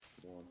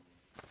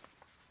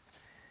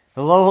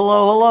Hello,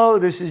 hello, hello.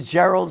 This is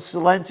Gerald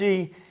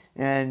Salenti,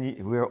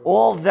 and we're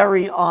all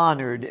very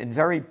honored and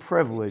very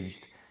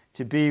privileged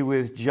to be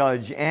with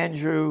Judge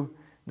Andrew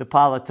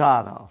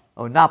Napolitano.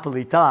 Oh,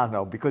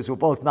 Napolitano, because we're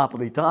both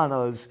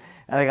Napolitanos.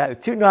 And I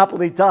got two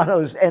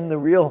Napolitanos and the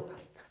real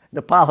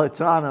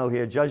Napolitano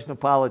here, Judge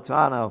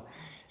Napolitano.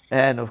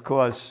 And of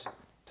course,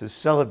 to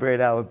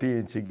celebrate our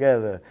being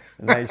together,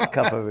 a nice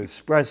cup of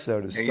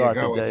espresso to There you start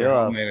go the with day your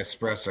off. homemade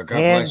espresso. God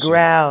Hand bless you.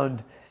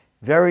 ground,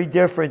 very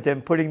different than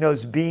putting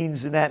those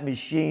beans in that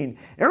machine.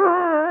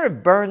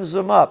 It burns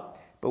them up.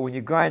 But when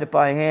you grind it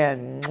by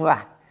hand,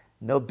 mwah,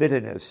 no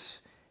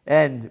bitterness.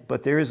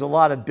 But there is a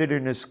lot of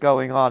bitterness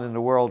going on in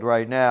the world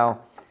right now,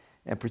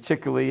 and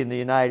particularly in the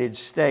United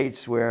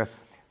States, where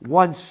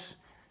once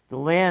the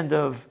land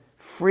of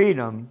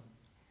freedom,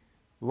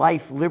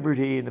 life,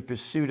 liberty, and the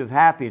pursuit of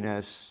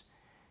happiness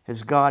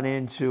has gone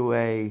into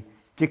a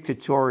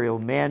dictatorial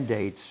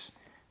mandates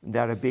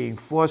that are being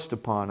forced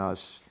upon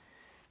us.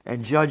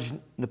 And Judge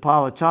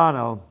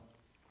Napolitano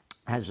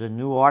has a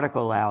new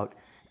article out,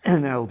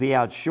 and it'll be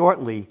out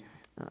shortly,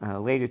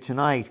 later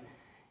tonight.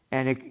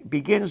 And it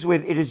begins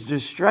with, "It is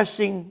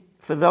distressing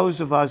for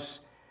those of us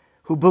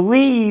who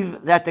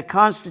believe that the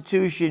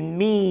Constitution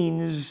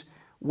means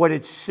what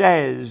it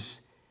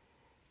says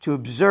to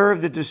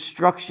observe the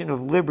destruction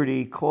of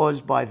liberty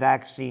caused by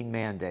vaccine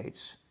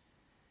mandates."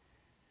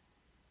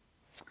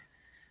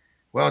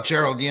 Well,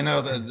 Gerald,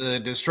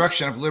 the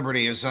destruction of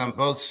liberty is on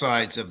both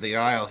sides of the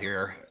aisle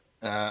here.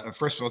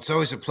 First of all, it's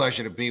always a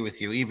pleasure to be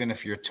with you, even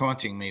if you're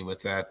taunting me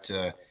with that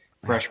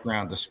fresh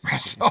ground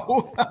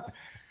espresso.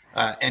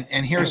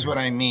 And here's what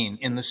I mean.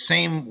 In the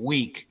same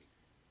week,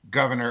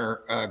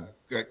 President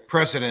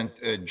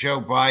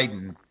Joe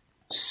Biden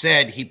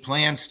said he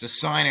plans to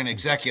sign an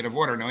executive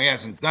order. No, he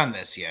hasn't done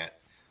this yet,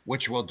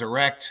 which will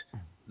direct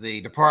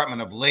the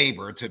Department of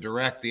Labor to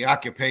direct the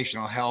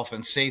Occupational Health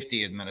and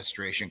Safety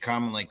Administration,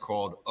 commonly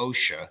called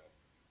OSHA,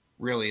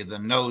 really the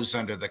nose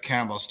under the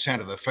camel's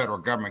tent of the federal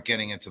government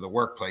getting into the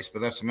workplace,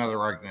 but that's another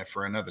argument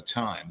for another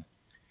time,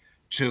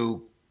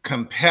 to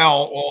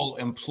compel all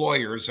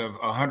employers of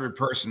 100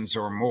 persons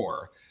or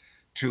more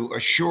to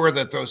assure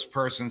that those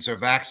persons are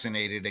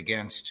vaccinated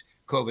against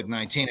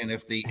COVID-19. And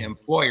if the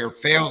employer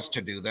fails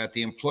to do that,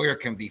 the employer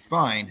can be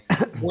fined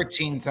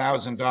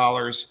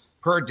 $14,000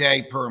 per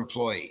day per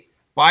employee.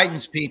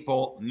 Biden's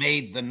people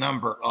made the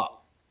number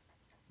up.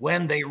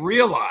 When they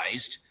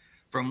realized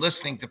from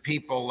listening to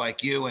people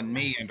like you and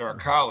me and our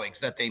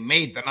colleagues that they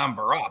made the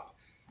number up,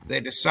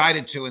 they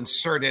decided to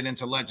insert it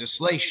into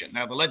legislation.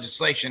 Now, the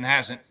legislation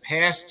hasn't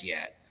passed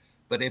yet,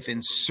 but if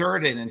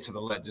inserted into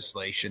the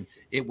legislation,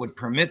 it would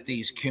permit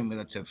these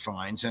cumulative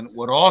fines, and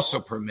would also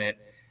permit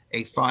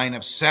a fine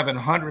of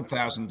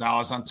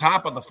 $700,000 on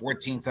top of the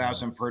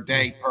 $14,000 per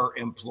day per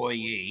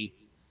employee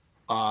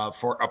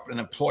for an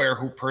employer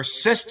who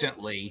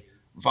persistently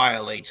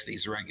violates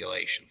these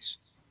regulations.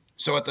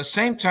 So at the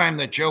same time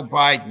that Joe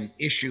Biden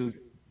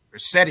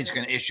said he's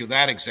going to issue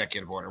that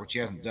executive order, which he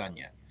hasn't done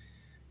yet,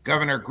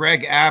 Governor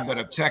Greg Abbott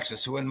of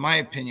Texas, who in my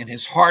opinion,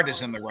 his heart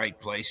is in the right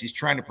place. He's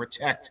trying to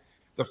protect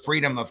the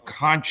freedom of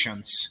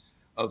conscience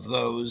of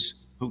those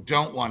who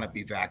don't want to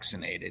be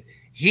vaccinated.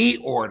 He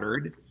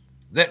ordered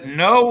that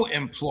no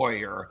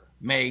employer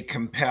may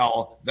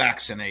compel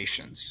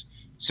vaccinations.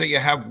 So you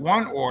have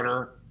one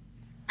order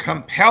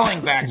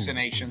compelling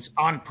vaccinations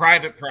on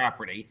private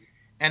property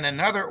and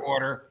another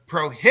order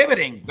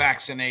prohibiting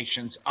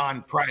vaccinations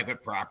on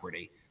private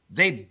property.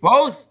 They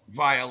both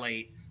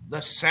violate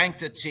the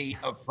sanctity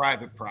of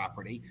private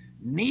property.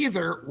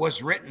 Neither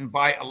was written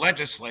by a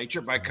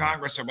legislature, by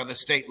Congress, or by the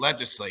state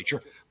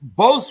legislature.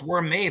 Both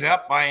were made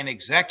up by an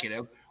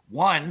executive,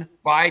 one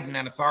Biden,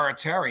 an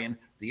authoritarian,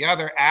 the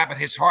other Abbott,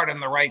 his heart in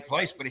the right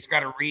place, but he's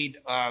got to read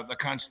the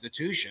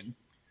Constitution.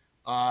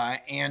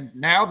 And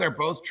now they're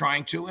both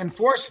trying to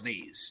enforce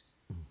these.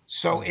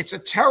 So it's a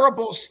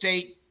terrible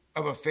state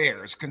of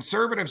affairs.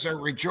 Conservatives are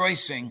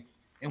rejoicing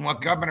in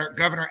what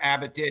Governor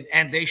Abbott did,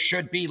 and they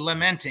should be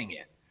lamenting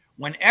it.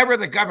 Whenever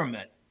the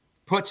government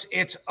puts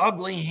its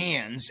ugly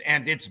hands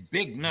and its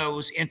big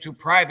nose into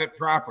private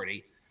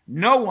property,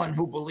 no one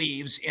who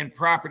believes in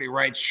property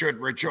rights should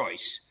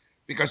rejoice,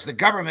 because the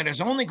government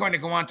is only going to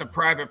go onto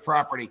private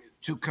property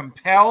to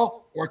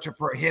compel or to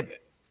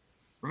prohibit.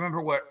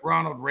 Remember what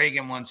Ronald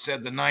Reagan once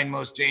said, the 9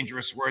 most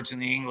dangerous words in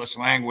the English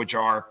language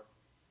are,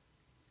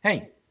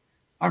 "Hey,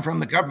 I'm from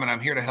the government. I'm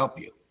here to help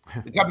you."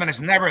 The government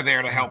is never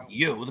there to help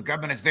you. The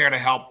government is there to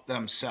help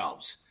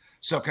themselves.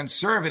 So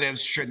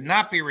conservatives should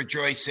not be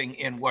rejoicing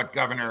in what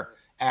Governor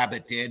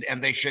Abbott did,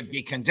 and they should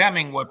be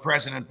condemning what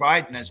President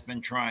Biden has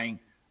been trying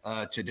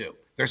to do.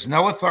 There's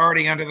no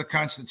authority under the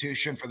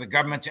Constitution for the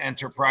government to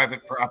enter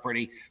private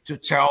property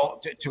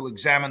to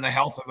examine the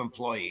health of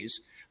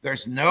employees.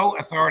 There's no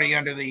authority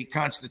under the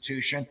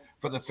Constitution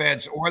for the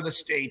feds or the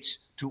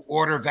states to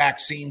order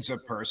vaccines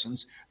of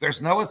persons.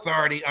 There's no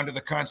authority under the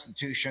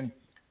Constitution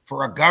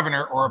for a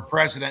governor or a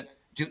president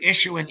to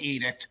issue an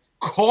edict,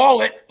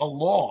 call it a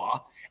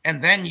law,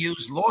 and then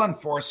use law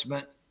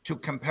enforcement to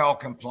compel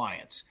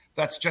compliance.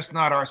 That's just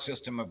not our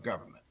system of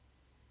government.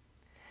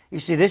 You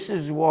see, this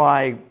is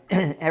why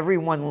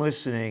everyone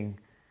listening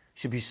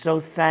should be so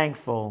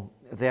thankful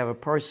that they have a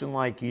person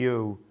like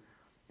you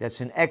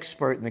that's an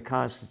expert in the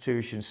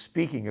Constitution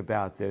speaking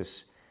about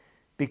this,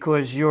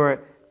 because you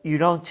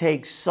don't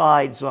take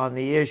sides on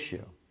the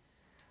issue.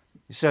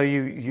 So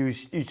you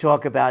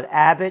talk about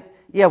Abbott.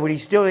 Yeah, what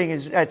he's doing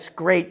that's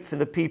great for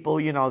the people,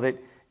 that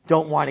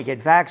don't want to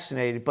get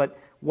vaccinated, but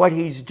what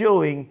he's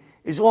doing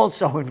is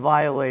also in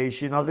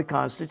violation of the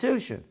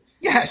Constitution.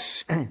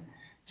 Yes.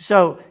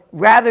 So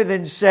rather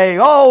than saying,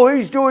 oh,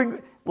 he's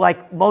doing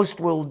like most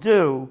will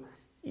do,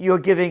 you're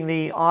giving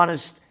the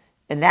honest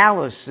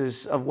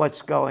analysis of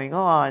what's going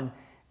on.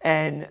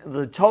 And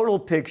the total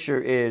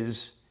picture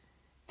is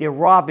they're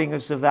robbing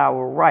us of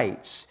our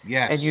rights.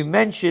 Yes. And you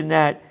mentioned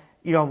that,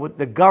 what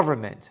the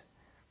government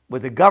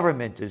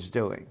is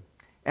doing.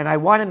 And I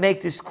want to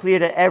make this clear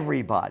to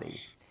everybody.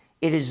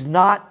 It is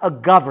not a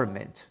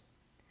government.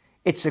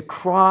 It's a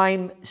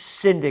crime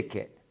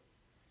syndicate.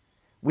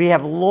 We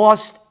have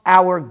lost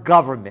our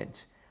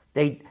government.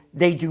 They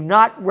do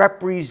not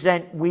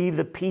represent we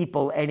the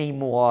people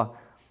anymore.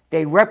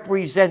 They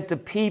represent the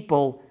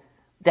people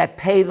that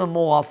pay them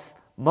off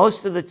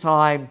most of the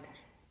time.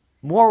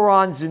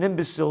 Morons and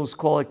imbeciles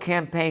call it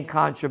campaign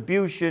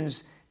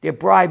contributions. They're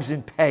bribes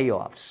and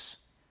payoffs.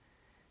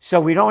 So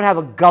we don't have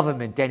a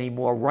government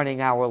anymore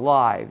running our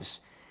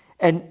lives.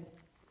 And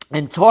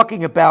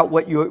talking about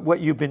what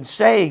you've been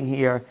saying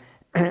here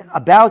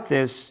about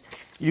this,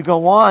 you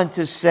go on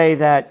to say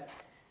that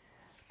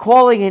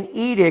calling an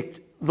edict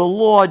the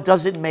law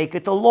doesn't make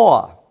it the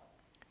law.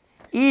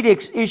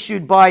 Edicts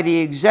issued by the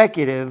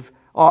executive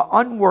are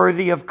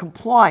unworthy of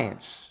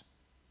compliance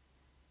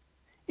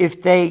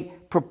if they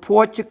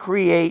purport to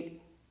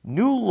create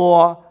new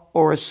law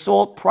or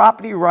assault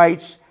property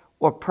rights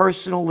or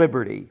personal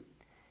liberty.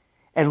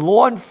 And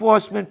law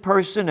enforcement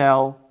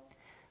personnel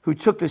who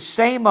took the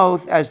same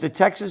oath as the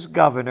Texas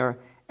governor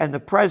and the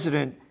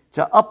president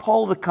to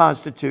uphold the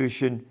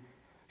Constitution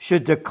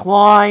should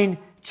decline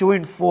to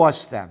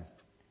enforce them.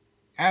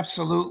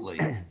 Absolutely.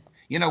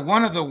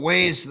 One of the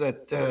ways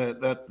that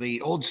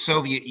the old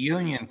Soviet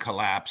Union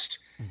collapsed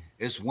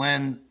is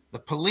when the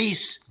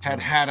police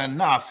had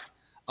enough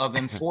of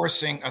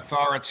enforcing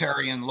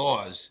authoritarian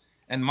laws,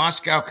 and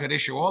Moscow could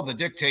issue all the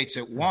dictates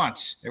it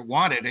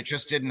wanted. It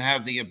just didn't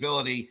have the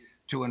ability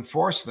to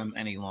enforce them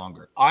any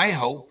longer. I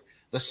hope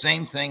the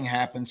same thing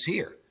happens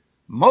here.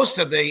 Most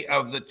of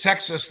the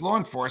Texas law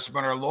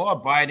enforcement are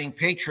law-abiding,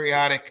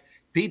 patriotic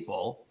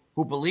people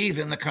who believe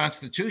in the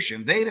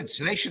Constitution. They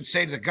should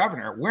say to the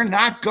governor, we're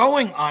not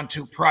going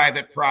onto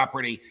private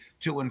property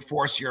to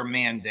enforce your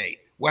mandate,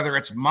 whether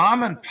it's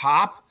mom and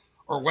pop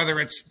or whether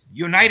it's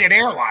United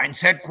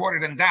Airlines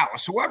headquartered in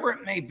Dallas, whoever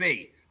it may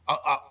be,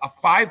 a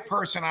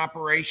 5-person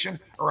operation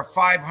or a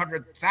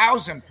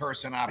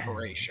 500,000-person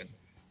operation.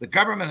 The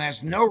government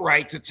has no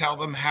right to tell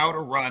them how to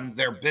run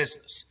their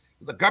business.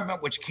 The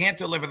government, which can't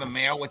deliver the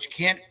mail, which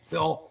can't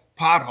fill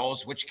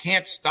potholes, which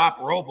can't stop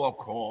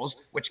robocalls,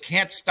 which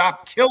can't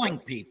stop killing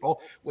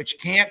people, which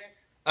can't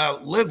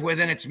live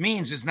within its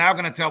means, is now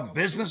going to tell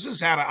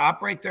businesses how to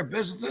operate their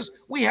businesses.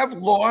 We have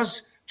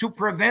laws to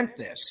prevent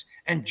this.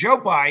 And Joe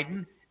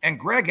Biden and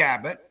Greg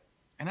Abbott,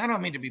 and I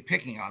don't mean to be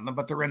picking on them,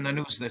 but they're in the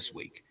news this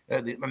week.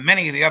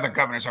 Many of the other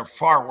governors are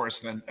far worse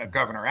than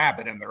Governor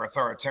Abbott in their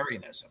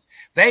authoritarianism.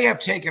 They have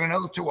taken an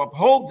oath to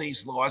uphold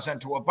these laws and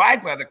to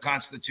abide by the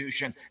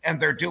Constitution, and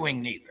they're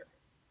doing neither.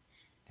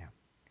 Yeah.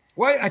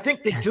 Well, I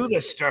think they do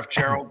this stuff,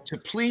 Gerald, to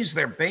please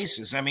their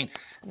bases. I mean,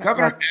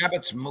 Governor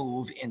Abbott's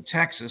move in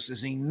Texas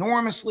is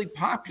enormously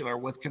popular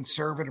with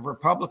conservative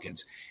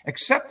Republicans,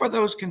 except for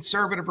those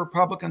conservative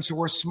Republicans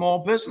who are small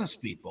business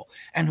people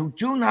and who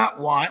do not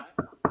want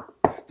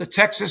the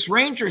Texas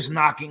Rangers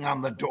knocking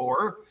on the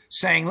door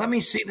saying, let me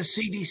see the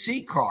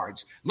CDC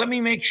cards. Let me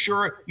make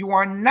sure you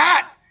are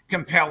not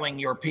compelling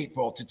your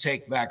people to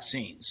take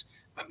vaccines.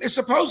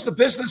 Suppose the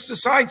business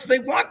decides they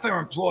want their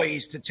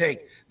employees to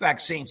take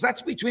vaccines.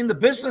 That's between the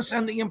business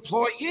and the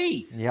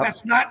employee. Yep.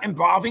 That's not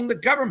involving the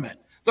government.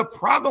 The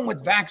problem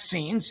with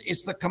vaccines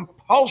is the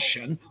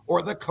compulsion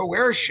or the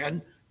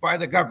coercion by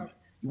the government.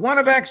 You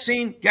want a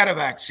vaccine, get a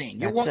vaccine.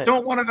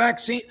 Don't want a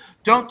vaccine,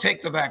 don't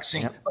take the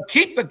vaccine. Yep. But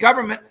keep the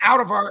government out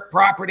of our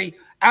property,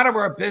 out of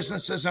our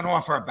businesses, and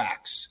off our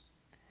backs.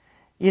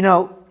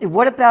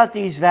 What about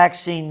these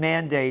vaccine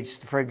mandates?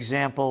 For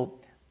example,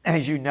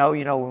 as you know,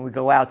 when we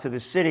go out to the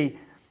city,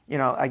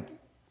 I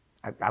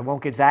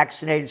won't get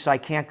vaccinated, so I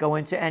can't go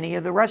into any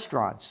of the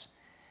restaurants.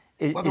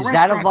 Is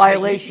that a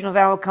violation of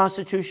our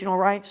constitutional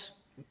rights?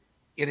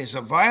 It is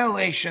a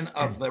violation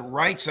of the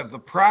rights of the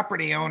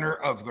property owner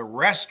of the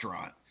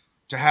restaurant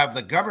to have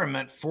the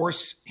government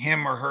force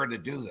him or her to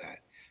do that.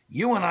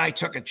 You and I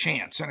took a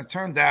chance, and it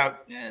turned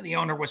out the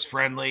owner was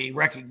friendly, he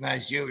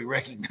recognized you, he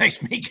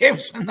recognized me, gave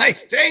us a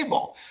nice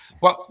table.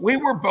 But we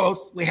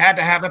had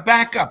to have a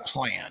backup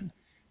plan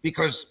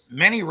because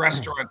many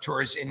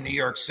restaurateurs in New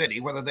York City,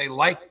 whether they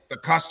like the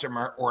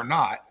customer or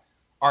not,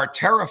 are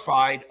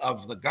terrified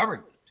of the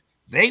government.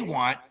 They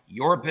want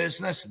your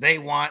business. They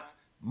want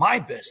my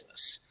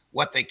business.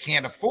 What they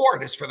can't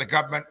afford is for the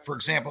government, for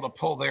example, to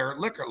pull their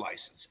liquor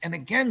license. And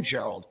again,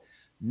 Gerald,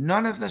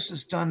 none of this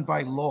is done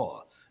by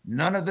law.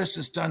 None of this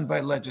is done by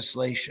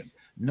legislation.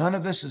 None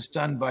of this is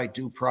done by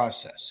due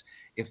process.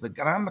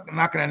 I'm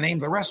not going to name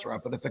the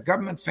restaurant, but if the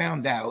government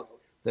found out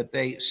that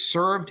they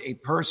served a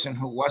person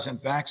who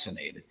wasn't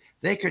vaccinated,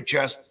 they could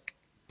just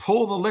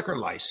pull the liquor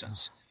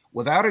license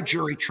without a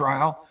jury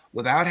trial,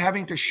 without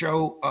having to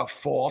show a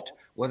fault,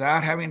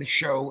 without having to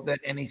show that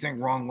anything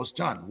wrong was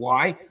done.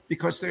 Why?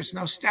 Because there's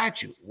no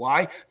statute.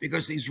 Why?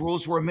 Because these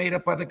rules were made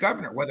up by the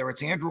governor, whether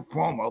it's Andrew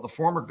Cuomo, the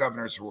former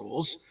governor's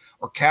rules,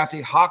 or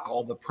Kathy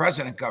Hochul, the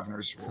present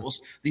governor's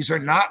rules. These are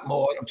not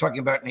laws. I'm talking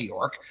about New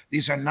York.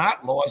 These are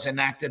not laws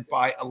enacted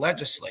by a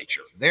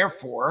legislature.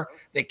 Therefore,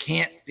 they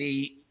can't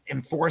be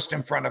enforced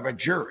in front of a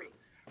jury.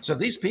 So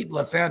these people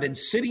have found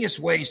insidious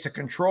ways to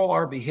control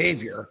our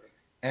behavior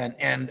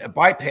and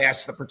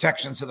bypass the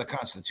protections of the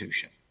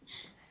Constitution.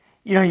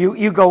 You know,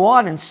 you go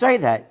on and say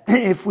that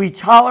if we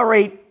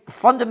tolerate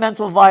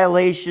fundamental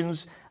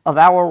violations of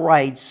our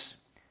rights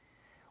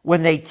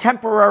when they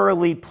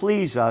temporarily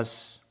please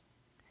us,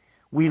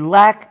 we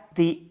lack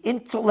the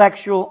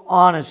intellectual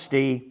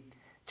honesty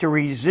to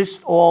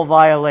resist all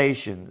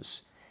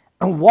violations.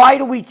 And why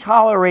do we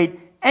tolerate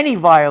any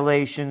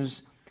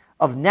violations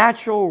of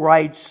natural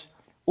rights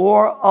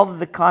or of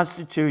the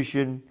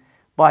Constitution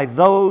by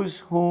those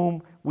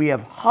whom we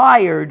have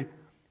hired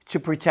to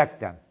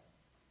protect them?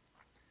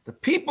 The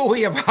people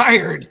we have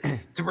hired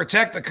to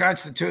protect the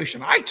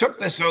Constitution. I took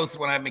this oath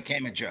when I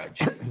became a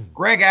judge.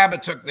 Greg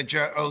Abbott took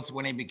the oath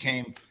when he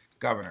became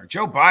governor.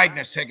 Joe Biden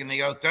has taken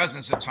the oath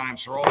dozens of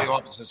times for all the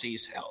offices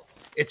he's held.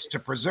 It's to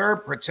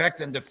preserve, protect,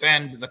 and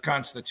defend the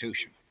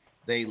Constitution.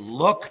 They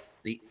look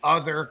the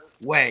other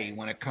way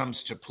when it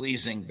comes to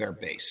pleasing their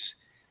base.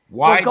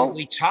 Why do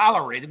we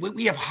tolerate it?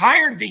 We have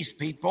hired these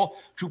people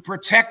to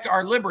protect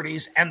our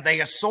liberties, and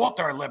they assault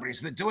our liberties.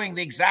 They're doing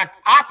the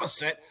exact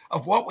opposite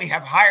of what we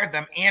have hired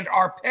them and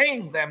are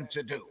paying them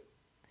to do.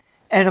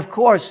 And of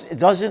course,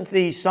 doesn't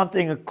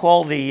something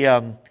called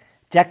the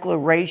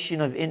Declaration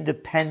of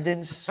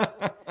Independence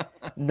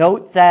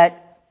note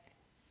that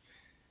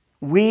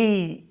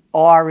we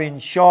are in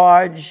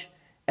charge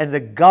and the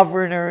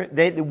governor,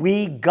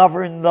 we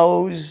govern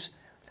those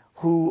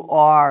who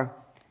are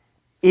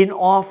in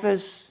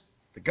office?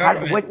 The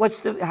government, what's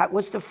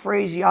the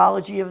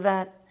phraseology of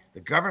that? The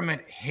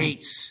government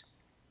hates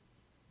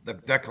the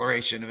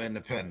Declaration of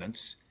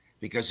Independence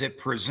because it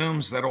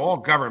presumes that all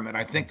government,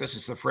 I think this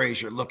is the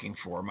phrase you're looking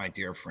for, my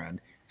dear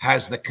friend,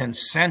 has the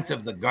consent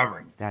of the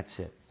governed. That's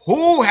it.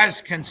 Who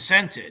has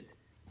consented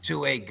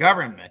to a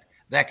government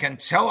that can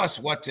tell us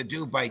what to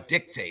do by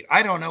dictate?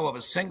 I don't know of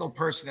a single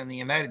person in the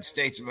United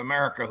States of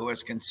America who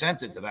has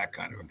consented to that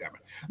kind of a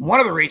government.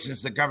 One of the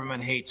reasons the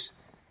government hates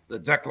the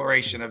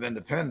Declaration of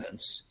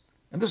Independence,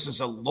 and this is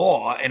a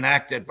law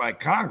enacted by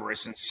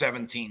Congress in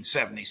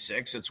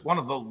 1776. It's one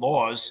of the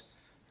laws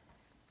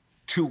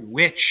to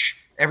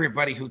which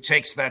everybody who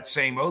takes that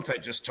same oath I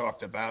just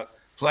talked about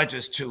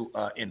pledges to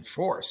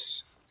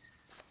enforce.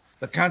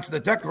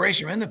 The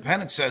Declaration of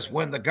Independence says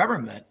when the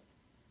government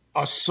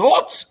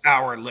assaults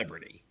our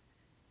liberty,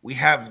 we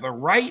have the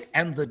right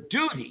and the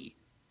duty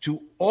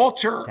to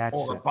alter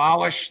or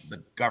abolish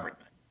the government.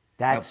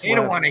 They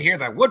don't want to hear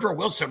that. Woodrow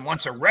Wilson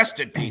once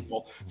arrested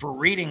people for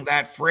reading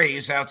that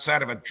phrase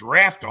outside of a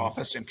draft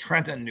office in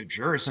Trenton, New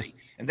Jersey.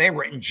 And they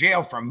were in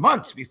jail for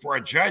months before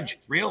a judge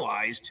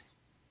realized,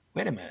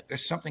 wait a minute,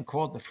 there's something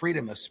called the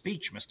freedom of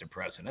speech, Mr.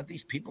 President.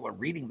 These people are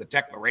reading the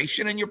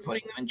Declaration and you're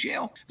putting them in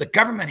jail. The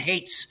government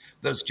hates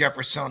those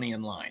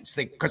Jeffersonian lines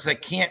because they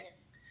can't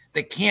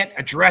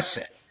address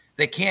it.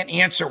 They can't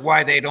answer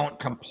why they don't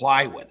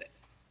comply with it.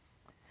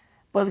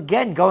 But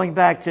again, going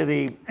back to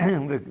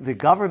the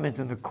government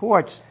and the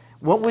courts,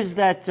 what was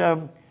that?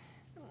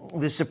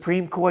 The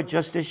Supreme Court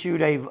just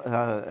issued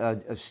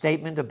a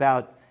statement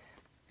about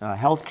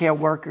healthcare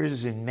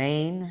workers in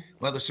Maine.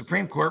 Well, the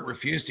Supreme Court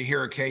refused to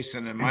hear a case,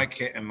 and in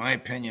my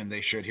opinion,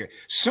 they should hear.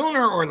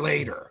 Sooner or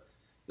later,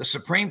 the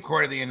Supreme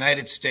Court of the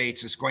United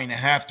States is going to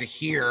have to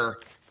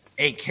hear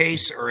a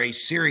case or a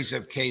series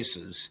of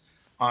cases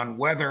on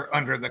whether,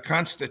 under the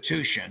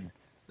Constitution,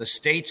 the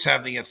states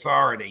have the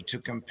authority to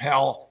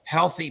compel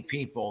healthy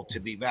people to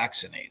be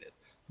vaccinated.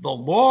 The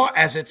law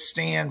as it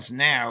stands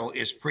now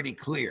is pretty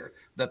clear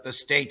that the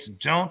states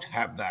don't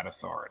have that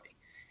authority.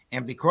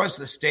 And because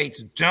the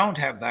states don't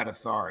have that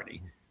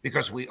authority,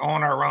 because we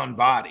own our own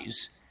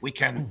bodies, we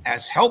can,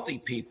 as healthy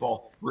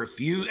people,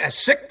 as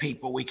sick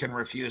people, we can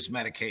refuse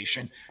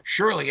medication.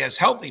 Surely, as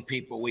healthy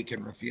people, we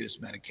can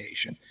refuse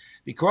medication.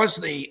 Because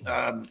the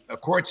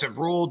courts have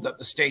ruled that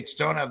the states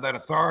don't have that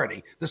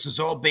authority, this is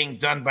all being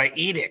done by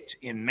edict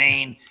in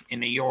Maine, in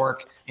New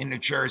York, in New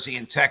Jersey,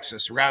 and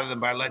Texas, rather than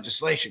by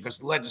legislation, because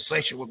the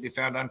legislation would be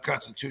found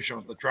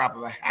unconstitutional at the drop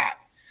of a hat.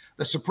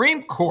 The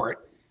Supreme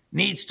Court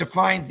needs to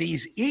find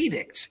these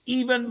edicts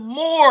even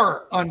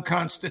more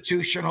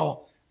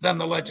unconstitutional than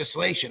the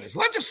legislation is.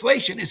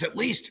 Legislation is at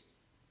least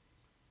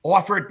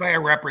offered by a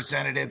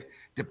representative,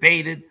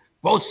 debated,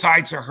 both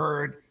sides are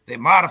heard, They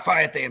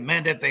modify it, they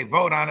amend it, they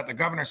vote on it, the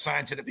governor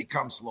signs it, it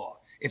becomes law.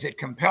 If it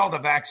compelled a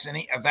vaccine,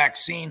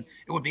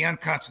 it would be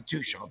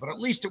unconstitutional, but at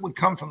least it would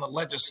come from the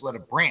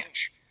legislative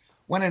branch.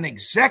 When an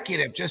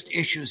executive just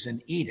issues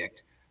an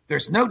edict,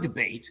 there's no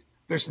debate,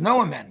 there's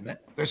no amendment,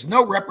 there's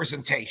no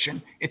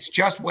representation. It's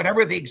just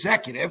whatever the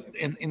executive,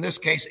 in this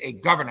case, a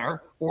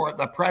governor or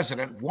the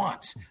president,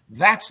 wants.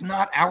 That's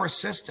not our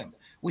system.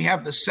 We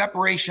have the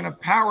separation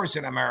of powers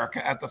in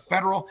America at the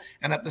federal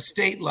and at the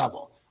state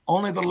level.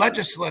 Only the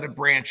legislative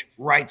branch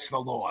writes the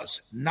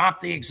laws,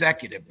 not the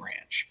executive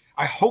branch.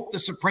 I hope the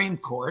Supreme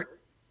Court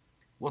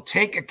will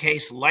take a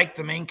case like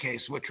the Maine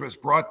case, which was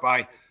brought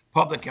by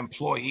public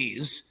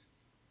employees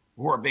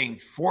who are being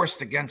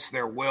forced against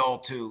their will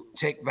to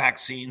take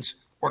vaccines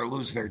or to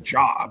lose their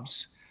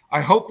jobs.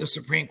 I hope the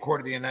Supreme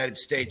Court of the United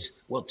States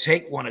will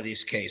take one of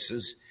these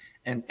cases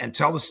and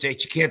tell the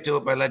states you can't do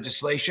it by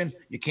legislation,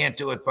 you can't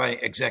do it by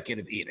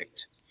executive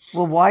edict.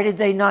 Well, why did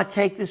they not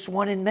take this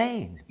one in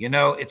Maine? You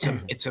know,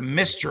 it's a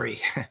mystery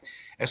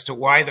as to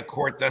why the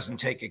court doesn't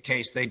take a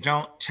case. They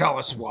don't tell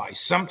us why.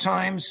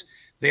 Sometimes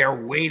they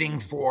are waiting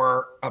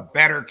for a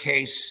better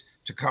case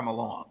to come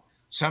along.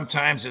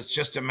 Sometimes it's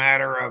just a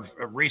matter of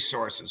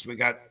resources. We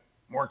got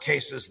more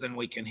cases than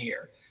we can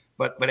hear,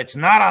 but it's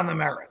not on the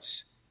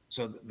merits.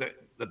 So the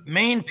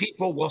Maine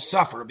people will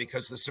suffer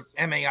because the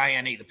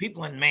MAINE, the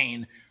people in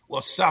Maine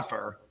will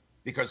suffer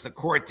because the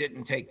court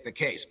didn't take the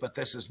case. But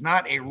this is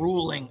not a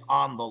ruling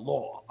on the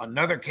law.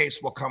 Another case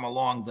will come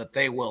along that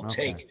they will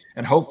take,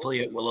 and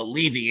hopefully it will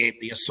alleviate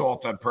the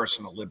assault on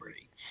personal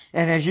liberty.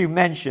 And as you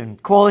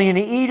mentioned, calling an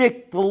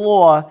edict the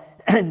law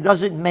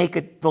doesn't make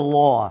it the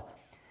law.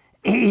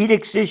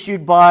 Edicts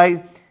issued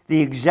by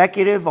the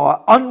executive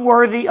are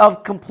unworthy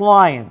of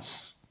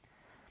compliance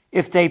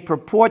if they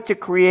purport to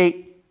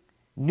create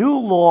new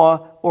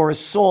law or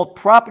assault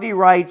property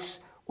rights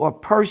or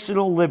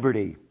personal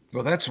liberty.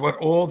 Well, that's what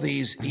all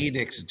these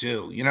edicts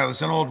do. You know,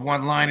 there's an old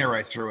one-liner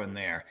I threw in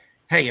there.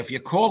 Hey, if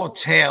you call a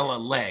tail a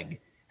leg,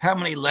 how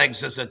many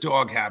legs does a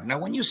dog have? Now,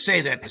 when you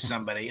say that to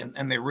somebody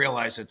and they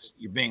realize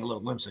you're being a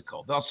little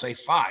whimsical, they'll say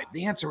 5.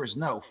 The answer is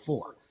no,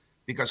 4.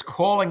 Because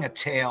calling a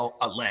tail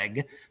a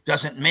leg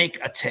doesn't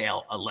make a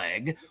tail a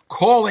leg.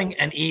 Calling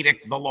an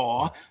edict the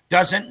law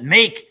doesn't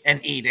make an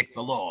edict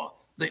the law.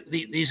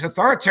 These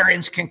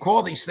authoritarians can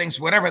call these things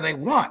whatever they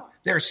want.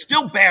 They're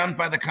still bound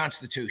by the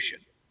Constitution.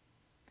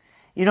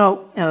 You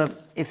know,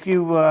 if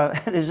you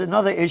there's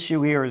another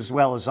issue here as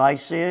well as I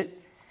see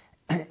it,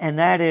 and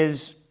that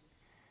is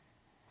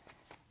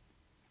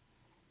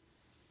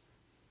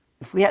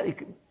if we have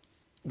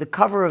the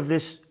cover of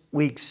this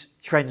week's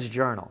Trends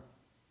Journal.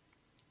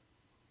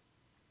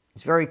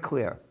 It's very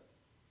clear.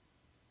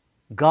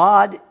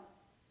 God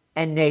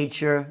and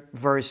nature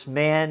versus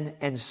man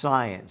and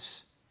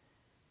science.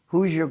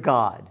 Who's your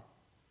God?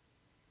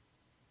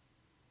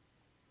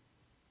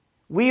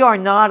 We are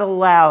not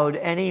allowed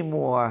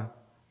anymore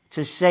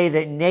to say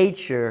that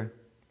nature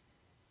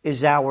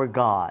is our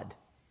God.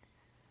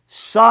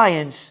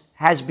 Science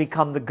has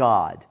become the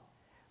God.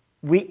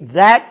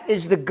 That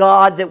is the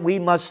God that we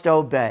must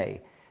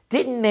obey.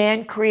 Didn't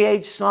man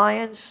create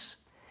science?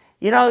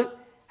 You know,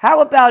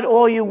 how about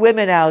all you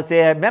women out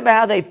there? Remember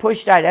how they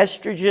pushed that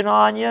estrogen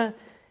on you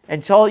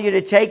and told you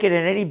to take it,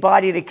 and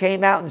anybody that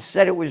came out and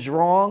said it was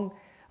wrong?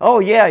 Oh,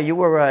 yeah, you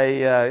were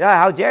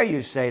how dare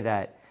you say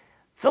that?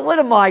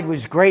 Thalidomide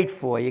was great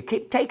for you.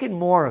 Keep taking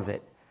more of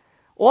it.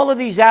 All of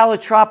these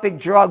allotropic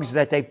drugs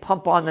that they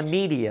pump on the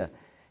media,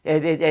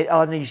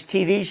 on these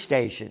TV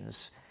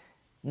stations,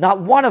 not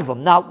one of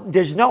them. Now,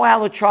 there's no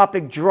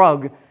allotropic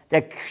drug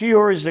that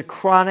cures a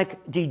chronic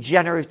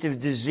degenerative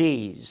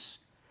disease.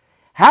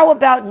 How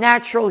about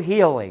natural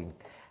healing?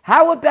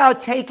 How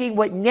about taking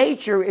what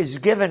nature has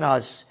given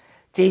us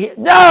to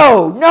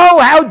No,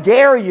 how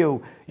dare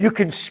you, you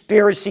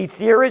conspiracy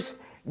theorist.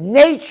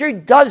 Nature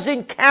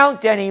doesn't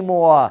count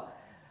anymore.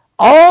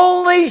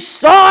 Only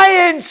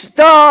science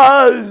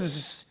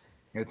does.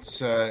 It's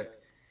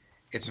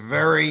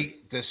very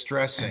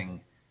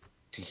distressing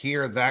to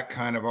hear that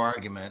kind of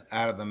argument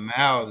out of the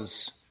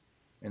mouths,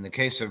 in the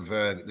case of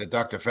the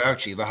Dr.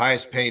 Fauci, the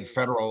highest paid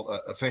federal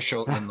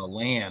official in the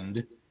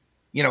land.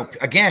 You know,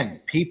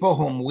 again, people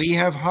whom we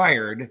have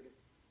hired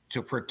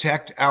to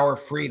protect our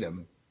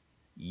freedom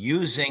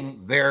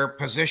using their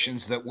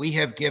positions that we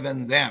have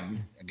given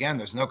them. Again,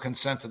 there's no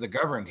consent of the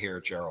governed here,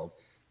 Gerald,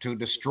 to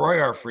destroy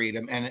our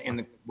freedom.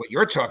 And what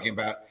you're talking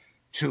about,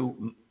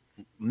 to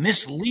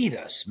mislead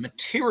us,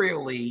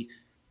 materially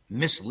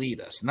mislead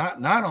us,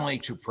 not only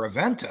to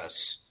prevent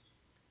us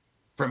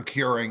from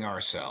curing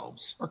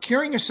ourselves or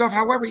curing yourself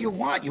however you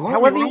want. You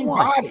want your own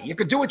body. You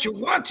can do what you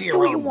want to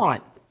your own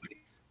body.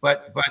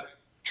 But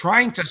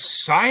trying to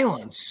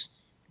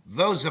silence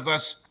those of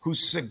us who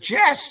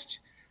suggest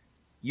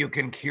you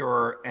can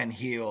cure and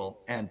heal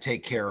and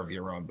take care of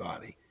your own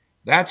body.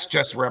 That's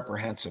just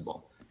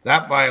reprehensible.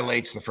 That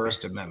violates the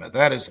First Amendment.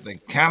 That is the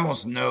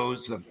camel's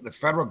nose, the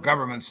federal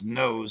government's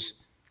nose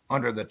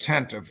under the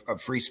tent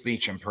of free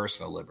speech and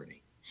personal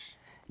liberty.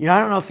 You know, I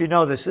don't know if you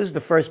know this. This is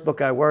the first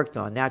book I worked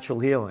on, Natural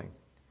Healing.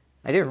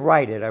 I didn't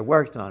write it. I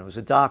worked on it. I was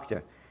a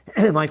doctor.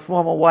 My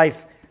former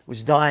wife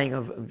was dying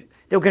of,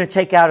 they were going to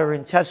take out her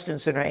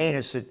intestines and her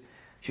anus.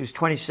 She was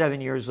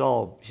 27 years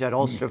old. She had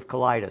ulcerative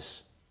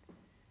colitis.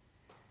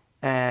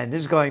 And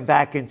this is going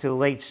back into the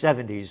late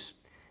 70s.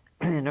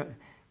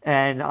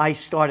 And I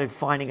started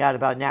finding out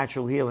about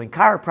natural healing.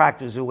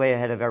 Chiropractors are way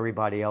ahead of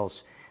everybody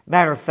else.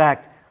 Matter of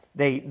fact,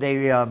 they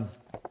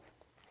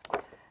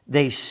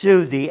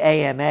sued the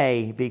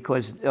AMA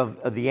because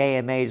of the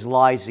AMA's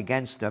lies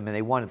against them, and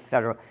they won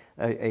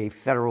a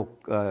federal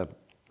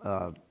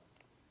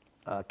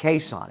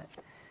case on it.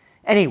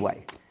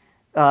 Anyway,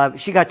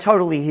 she got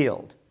totally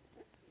healed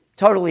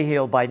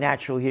by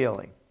natural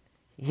healing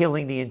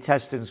the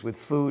intestines with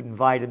food and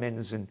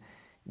vitamins. And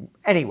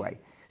anyway,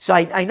 so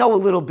I know a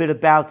little bit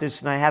about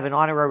this, and I have an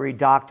honorary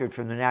doctorate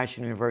from the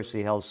National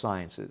University of Health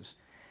Sciences.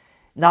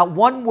 Not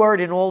one word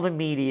in all the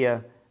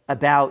media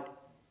about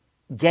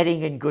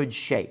getting in good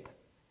shape.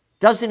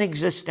 Doesn't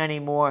exist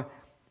anymore.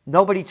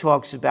 Nobody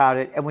talks about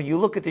it. And when you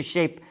look at the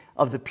shape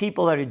of the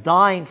people that are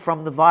dying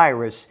from the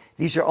virus,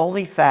 these are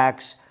only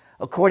facts.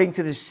 According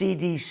to the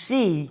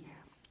CDC,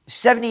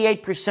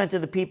 78%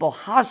 of the people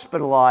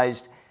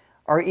hospitalized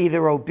are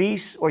either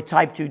obese or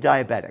type 2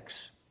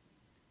 diabetics.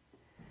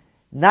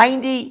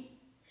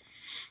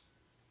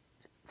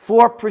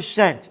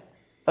 94%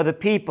 of the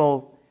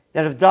people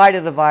that have died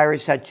of the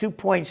virus had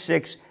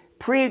 2.6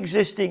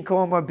 pre-existing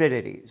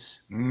comorbidities.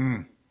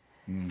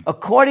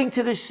 According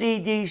to the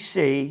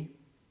CDC,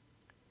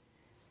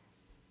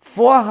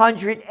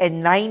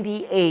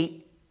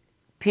 498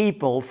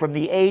 people from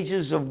the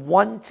ages of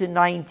 1 to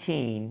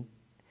 19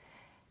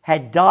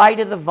 had died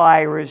of the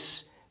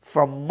virus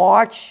from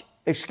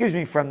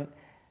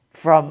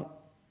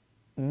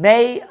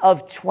May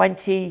of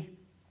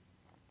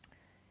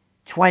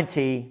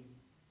 2020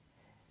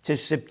 to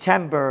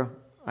September,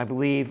 I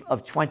believe,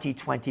 of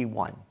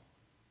 2021.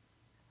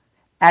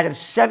 Out of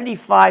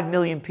 75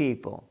 million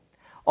people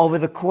over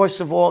the course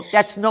of all,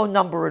 that's no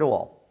number at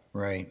all.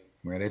 Right.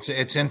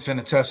 It's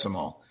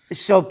infinitesimal.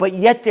 So, but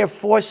yet they're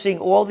forcing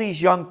all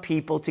these young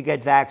people to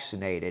get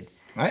vaccinated.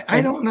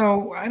 I don't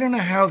know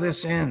how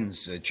this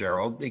ends,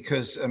 Gerald,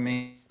 because, I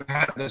mean, we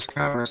had this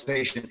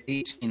conversation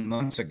 18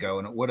 months ago,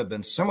 and it would have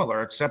been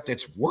similar, except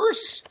it's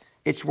worse.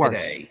 It's worse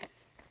today.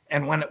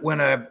 And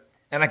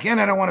and again,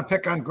 I don't want to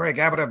pick on Greg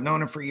Abbott. I've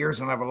known him for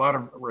years, and I have a lot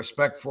of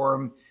respect for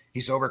him.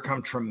 He's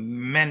overcome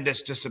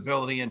tremendous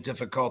disability and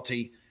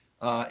difficulty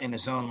in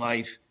his own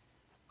life,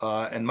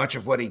 and much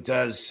of what he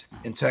does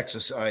in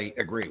Texas, I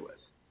agree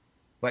with.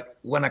 But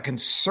when a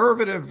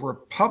conservative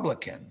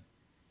Republican,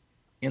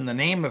 in the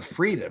name of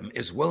freedom,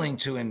 is willing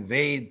to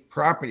invade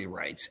property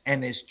rights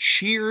and is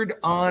cheered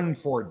on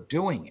for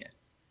doing it,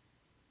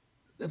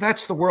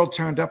 that's the world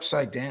turned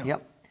upside down.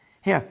 Yep.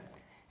 Here,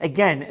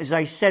 again, as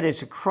I said,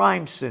 it's a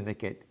crime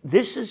syndicate.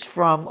 This is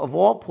from, of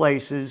all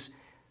places,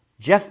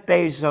 Jeff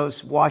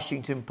Bezos'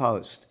 Washington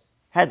Post.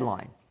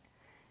 Headline: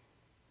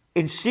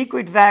 in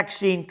secret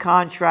vaccine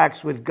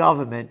contracts with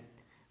government,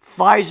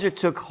 Pfizer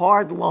took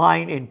hard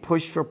line in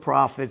push for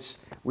profits,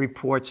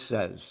 report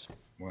says.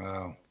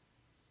 Wow.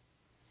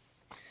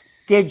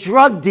 They're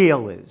drug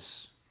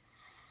dealers.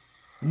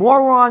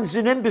 Morons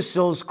and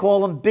imbeciles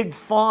call them big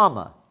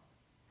pharma.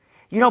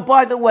 You know,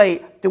 by the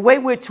way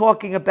we're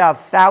talking about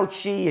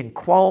Fauci and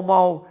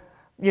Cuomo,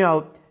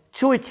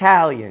 two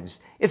Italians.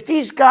 If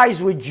these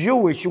guys were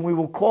Jewish and we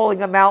were calling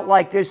them out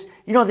like this,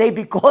 they'd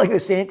be calling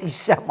us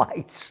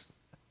anti-Semites.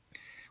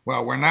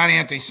 Well, we're not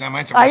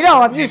anti-Semites. I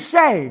know, I'm just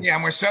saying. Yeah,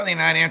 and we're certainly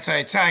not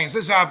anti-Italians.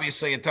 This is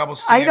obviously a double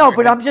standard. I know,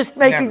 but I'm just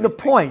making the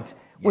point.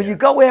 When you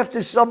go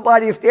after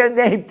somebody, if their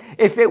name,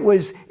 if it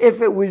was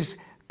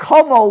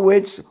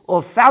Komowitz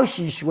or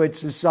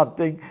Fauci-Schwitz or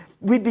something,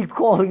 we'd be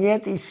calling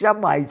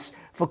anti-Semites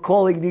for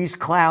calling these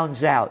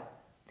clowns out.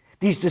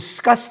 These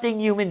disgusting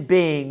human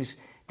beings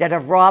that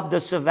have robbed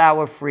us of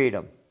our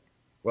freedom.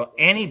 Well,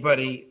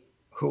 anybody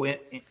who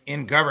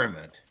in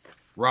government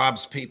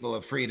robs people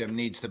of freedom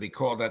needs to be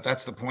called out.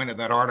 That's the point of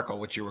that article,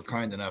 which you were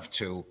kind enough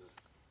to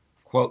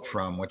quote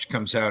from, which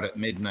comes out at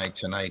midnight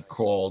tonight,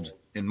 called,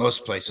 in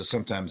most places,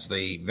 sometimes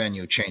the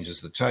venue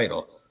changes the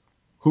title,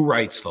 Who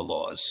Writes the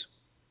Laws?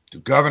 Do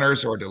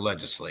governors or do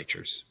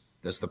legislatures?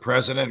 Does the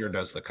president or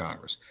does the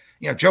Congress?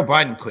 Joe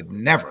Biden could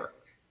never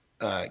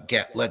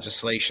get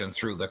legislation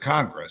through the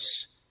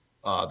Congress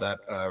that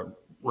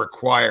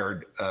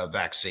required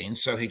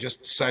vaccines, so he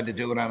just decided to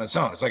do it on his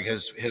own. It's like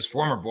his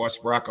former boss,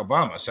 Barack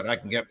Obama, said, I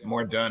can get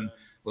more done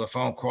with a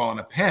phone call and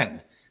a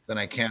pen than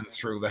I can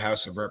through the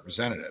House of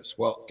Representatives.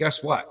 Well,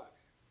 guess what?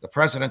 The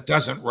president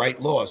doesn't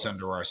write laws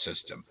under our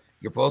system.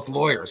 You're both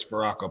lawyers,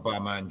 Barack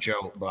Obama and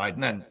Joe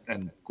Biden,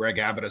 and Greg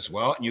Abbott as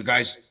well, and you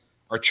guys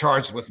are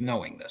charged with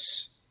knowing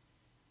this.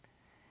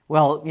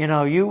 Well, you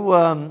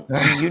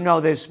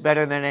know this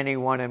better than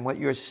anyone, and what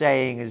you're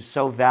saying is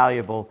so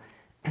valuable.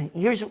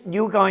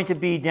 You're going to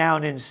be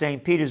down in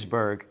St.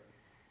 Petersburg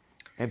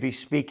and be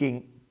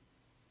speaking.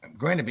 I'm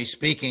going to be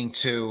speaking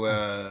to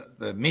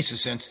the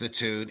Mises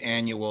Institute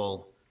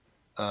annual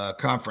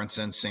conference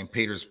in St.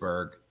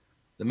 Petersburg.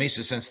 The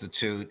Mises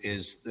Institute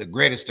is the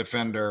greatest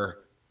defender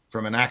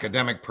from an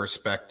academic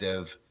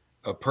perspective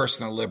of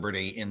personal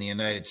liberty in the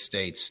United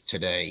States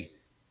today,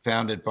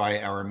 founded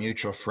by our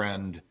mutual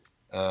friend,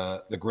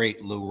 the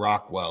great Lew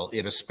Rockwell.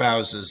 It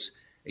espouses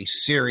a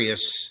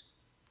serious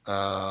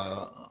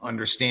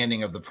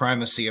understanding of the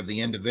primacy of the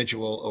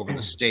individual over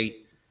the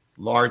state,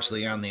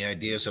 largely on the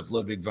ideas of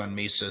Ludwig von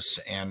Mises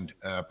and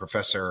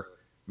Professor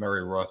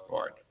Murray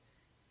Rothbard.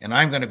 And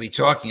I'm going to be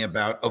talking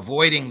about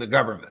avoiding the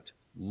government,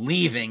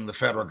 leaving the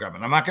federal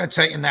government. I'm not going to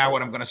tell you now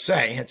what I'm going to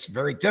say. It's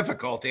very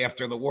difficult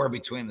after the war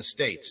between the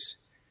states.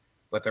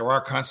 But there are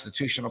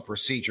constitutional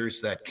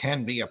procedures that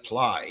can be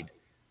applied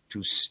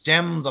to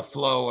stem the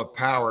flow of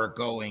power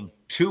going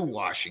to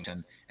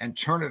Washington and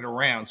turn it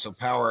around so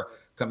power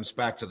comes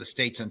back to the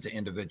states and to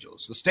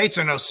individuals. The states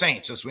are no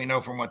saints, as we know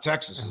from what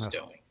Texas is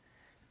doing.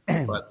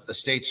 But the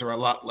states are a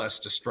lot less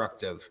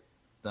destructive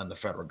than the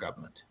federal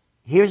government.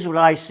 Here's what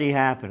I see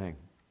happening.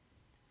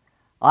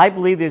 I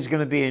believe there's going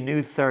to be a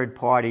new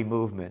third-party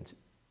movement.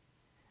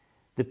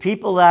 The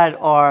people that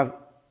are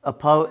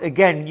opposed,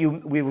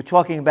 again, we were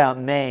talking about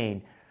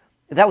Maine.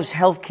 That was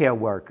healthcare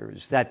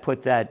workers that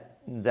put that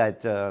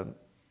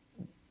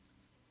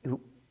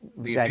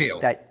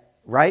appeal.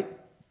 Right?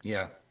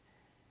 Yeah.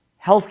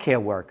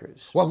 Healthcare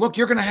workers. Well, look,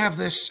 you're going to have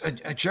this,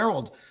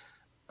 Gerald,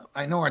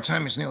 I know our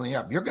time is nearly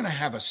up. You're going to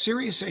have a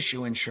serious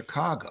issue in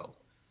Chicago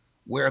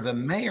where the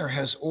mayor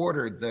has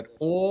ordered that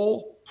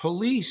all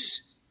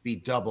police be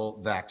double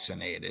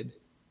vaccinated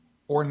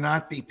or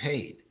not be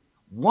paid.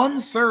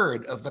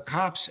 1/3 of the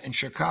cops in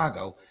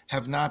Chicago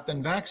have not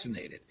been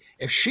vaccinated.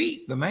 If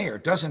she, the mayor,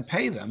 doesn't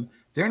pay them,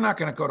 they're not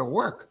going to go to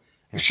work.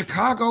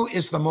 Chicago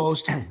is the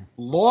most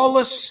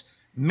lawless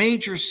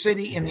major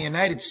city in the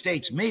United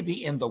States,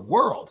 maybe in the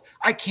world.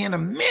 I can't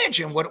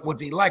imagine what it would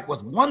be like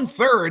with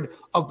 1/3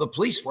 of the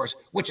police force,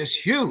 which is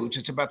huge.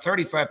 It's about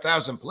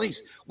 35,000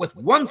 police. With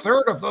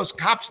 1/3 of those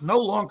cops no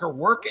longer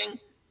working,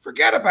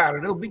 forget about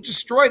it. It'll be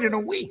destroyed in a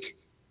week.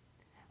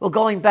 Well,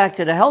 going back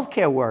to the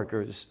healthcare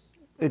workers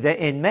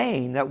in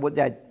Maine,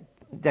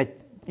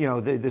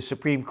 the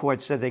Supreme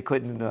Court said they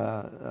couldn't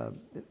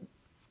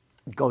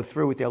go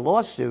through with their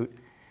lawsuit.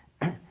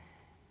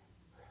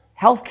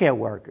 Healthcare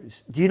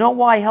workers. Do you know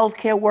why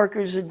healthcare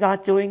workers are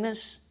not doing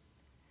this?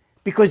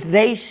 Because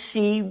they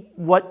see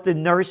what the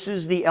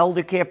nurses, the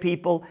elder care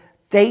people,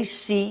 they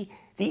see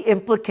the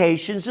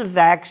implications of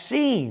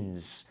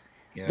vaccines.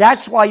 Yes.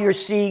 That's why you're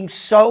seeing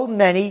so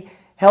many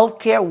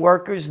healthcare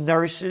workers,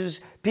 nurses,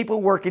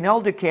 people work in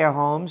elder care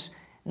homes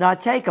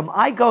not take them.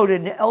 I go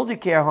to elder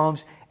care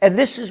homes, and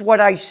this is what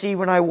I see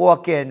when I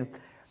walk in.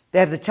 They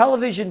have the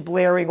television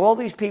blaring, all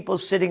these people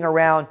sitting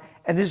around,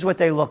 and this is what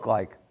they look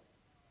like.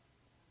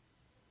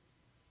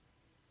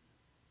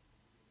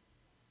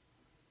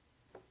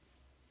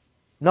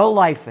 No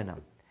life in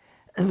them.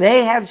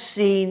 They have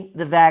seen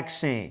the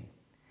vaccine,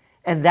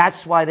 and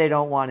that's why they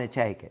don't want to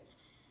take it.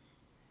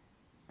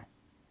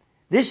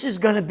 This is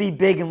going to be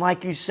big, and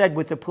like you said,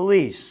 with the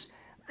police,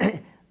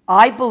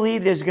 I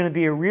believe there's going to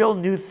be a real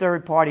new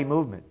third-party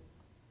movement.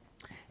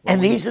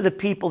 And these are the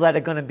people that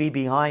are going to be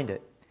behind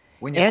it.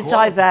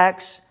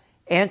 Anti-vax,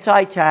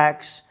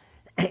 anti-tax,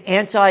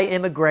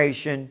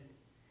 anti-immigration,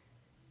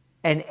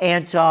 and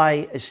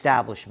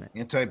anti-establishment.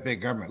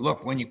 Anti-big government.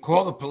 Look, when you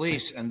call the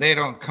police and they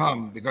don't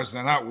come because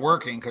they're not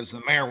working because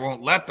the mayor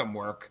won't let them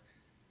work,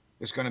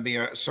 there's going to be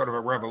a sort of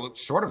a revolution.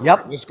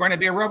 There's going to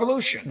be a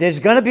revolution. There's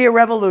going to be a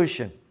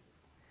revolution.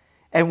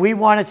 And we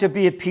want it to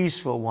be a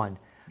peaceful one.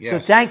 Yes. So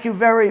thank you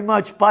very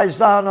much,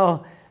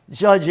 Paisano,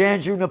 Judge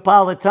Andrew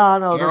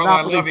Napolitano. Gerald,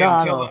 I love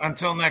you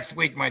until next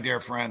week, my dear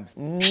friend.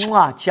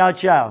 Mwah. Ciao,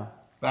 ciao.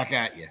 Back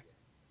at you.